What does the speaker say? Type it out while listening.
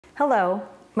Hello,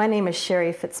 my name is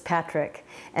Shari Fitzpatrick,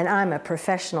 and I'm a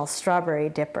professional strawberry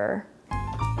dipper.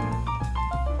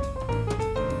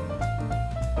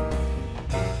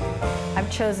 I've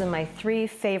chosen my 3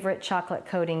 favorite chocolate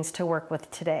coatings to work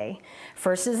with today.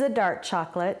 First is a dark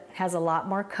chocolate, has a lot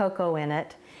more cocoa in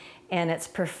it, and it's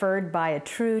preferred by a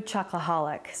true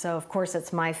chocoholic, so of course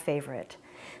it's my favorite.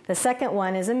 The second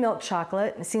one is a milk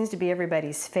chocolate, it seems to be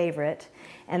everybody's favorite.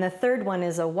 And the third one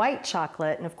is a white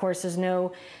chocolate, and of course there's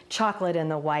no chocolate in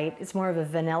the white. It's more of a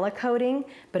vanilla coating,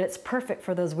 but it's perfect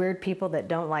for those weird people that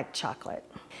don't like chocolate.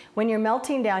 When you're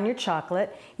melting down your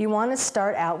chocolate, you want to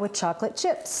start out with chocolate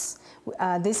chips.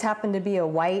 These happen to be a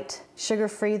white,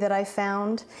 sugar-free that I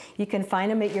found. You can find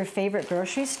them at your favorite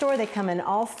grocery store. They come in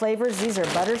all flavors. These are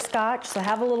butterscotch, so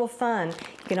have a little fun.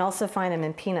 You can also find them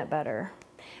in peanut butter.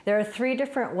 There are 3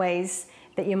 different ways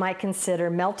that you might consider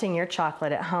melting your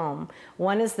chocolate at home.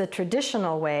 One is the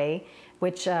traditional way,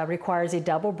 which requires a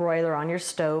double broiler on your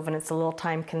stove, and it's a little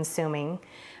time consuming.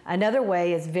 Another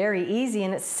way is very easy,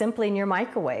 and it's simply in your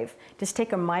microwave. Just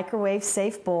take a microwave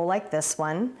safe bowl like this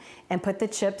one and put the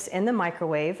chips in the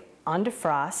microwave on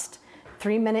defrost,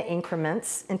 3-minute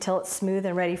increments until it's smooth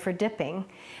and ready for dipping.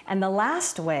 And the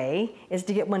last way is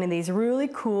to get one of these really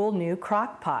cool new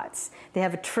crock pots. They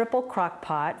have a triple crock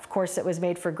pot. Of course, it was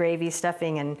made for gravy,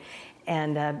 stuffing,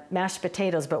 and mashed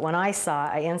potatoes, but when I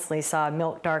instantly saw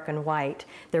milk dark and white.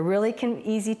 They're really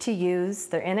easy to use,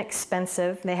 they're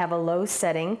inexpensive, they have a low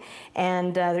setting,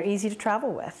 and they're easy to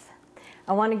travel with.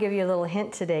 I want to give you a little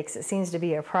hint today because it seems to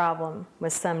be a problem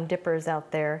with some dippers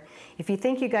out there. If you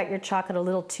think you got your chocolate a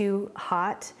little too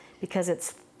hot because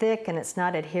it's thick and it's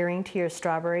not adhering to your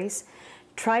strawberries,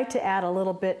 try to add a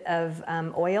little bit of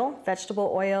oil,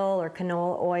 vegetable oil or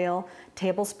canola oil,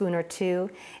 tablespoon or 2,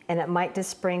 and it might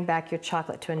just bring back your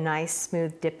chocolate to a nice,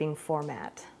 smooth dipping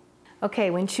format. Okay,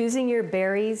 when choosing your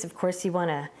berries, of course you want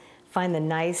to find the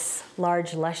nice,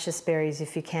 large, luscious berries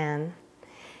if you can.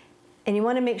 And you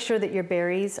want to make sure that your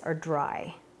berries are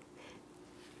dry.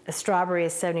 A strawberry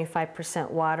is 75%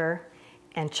 water,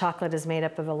 and chocolate is made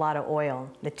up of a lot of oil.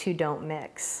 The 2 don't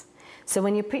mix. So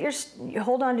when you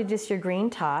hold on to just your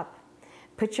green top,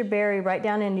 put your berry right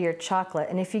down into your chocolate,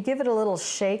 and if you give it a little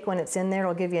shake when it's in there,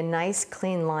 it'll give you a nice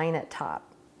clean line at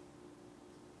top.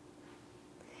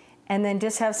 And then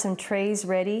just have some trays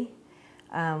ready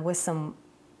with some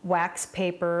wax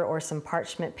paper or some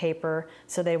parchment paper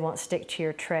so they won't stick to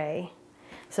your tray.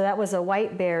 So that was a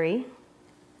white berry.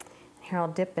 Here I'll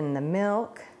dip in the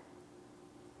milk.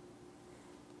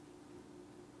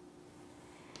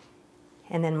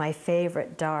 And then my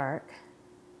favorite, dark.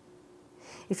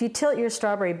 If you tilt your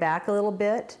strawberry back a little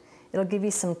bit, it'll give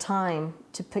you some time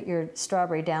to put your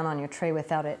strawberry down on your tray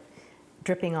without it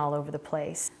dripping all over the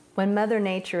place. When Mother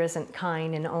Nature isn't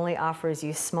kind and only offers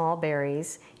you small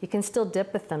berries, you can still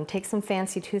dip with them. Take some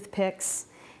fancy toothpicks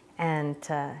and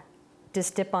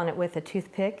just dip on it with a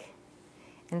toothpick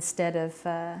instead of,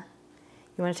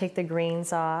 you want to take the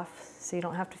greens off so you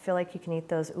don't have to feel like you can eat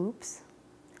those. Oops.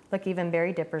 Look, even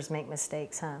berry dippers make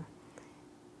mistakes, huh?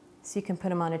 So you can put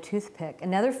them on a toothpick.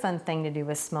 Another fun thing to do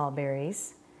with small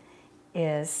berries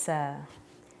is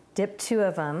dip 2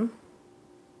 of them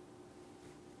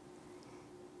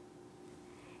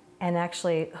and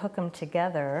actually hook them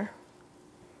together,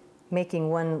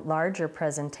 making one larger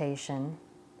presentation.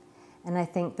 And I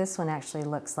think this one actually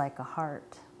looks like a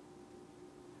heart.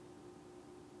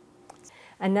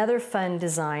 Another fun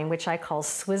design, which I call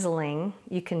swizzling,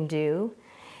 you can do.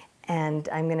 And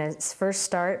I'm going to first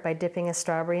start by dipping a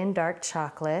strawberry in dark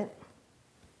chocolate.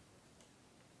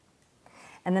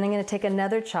 And then I'm going to take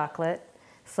another chocolate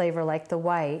flavor like the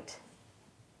white,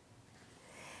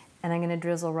 and I'm going to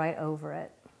drizzle right over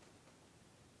it.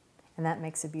 And that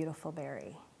makes a beautiful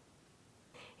berry.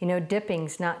 You know,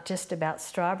 dipping's not just about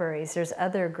strawberries. There's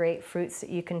other great fruits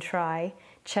that you can try.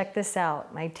 Check this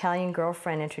out. My Italian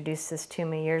girlfriend introduced this to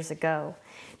me years ago.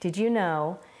 Did you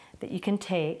know that you can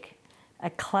take a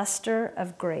cluster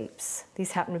of grapes?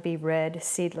 These happen to be red,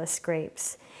 seedless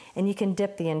grapes. And you can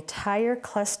dip the entire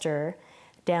cluster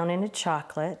down into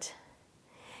chocolate.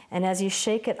 And as you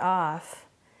shake it off,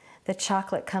 the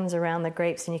chocolate comes around the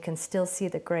grapes and you can still see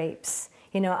the grapes.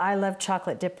 You know, I love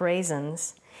chocolate dip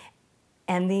raisins.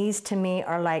 And these to me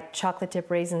are like chocolate dip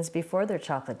raisins before they're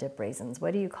chocolate dip raisins.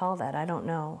 What do you call that? I don't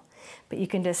know. But you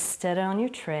can just set it on your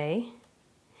tray.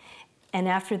 And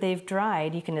after they've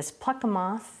dried, you can just pluck them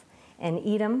off and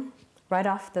eat them right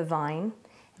off the vine.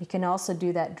 You can also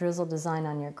do that drizzle design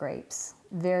on your grapes.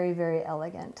 Very, very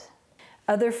elegant.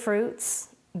 Other fruits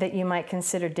that you might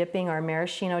consider dipping are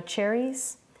maraschino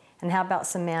cherries. And how about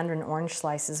some mandarin orange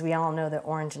slices? We all know that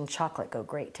orange and chocolate go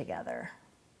great together.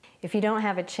 If you don't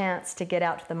have a chance to get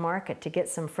out to the market to get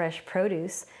some fresh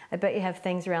produce, I bet you have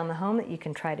things around the home that you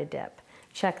can try to dip.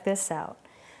 Check this out.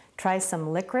 Try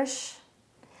some licorice.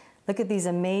 Look at these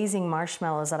amazing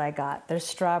marshmallows that I got. They're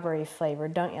strawberry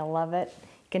flavored. Don't you love it?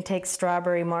 You can take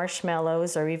strawberry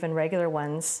marshmallows or even regular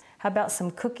ones. How about some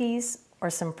cookies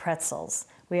or some pretzels?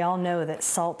 We all know that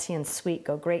salty and sweet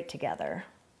go great together.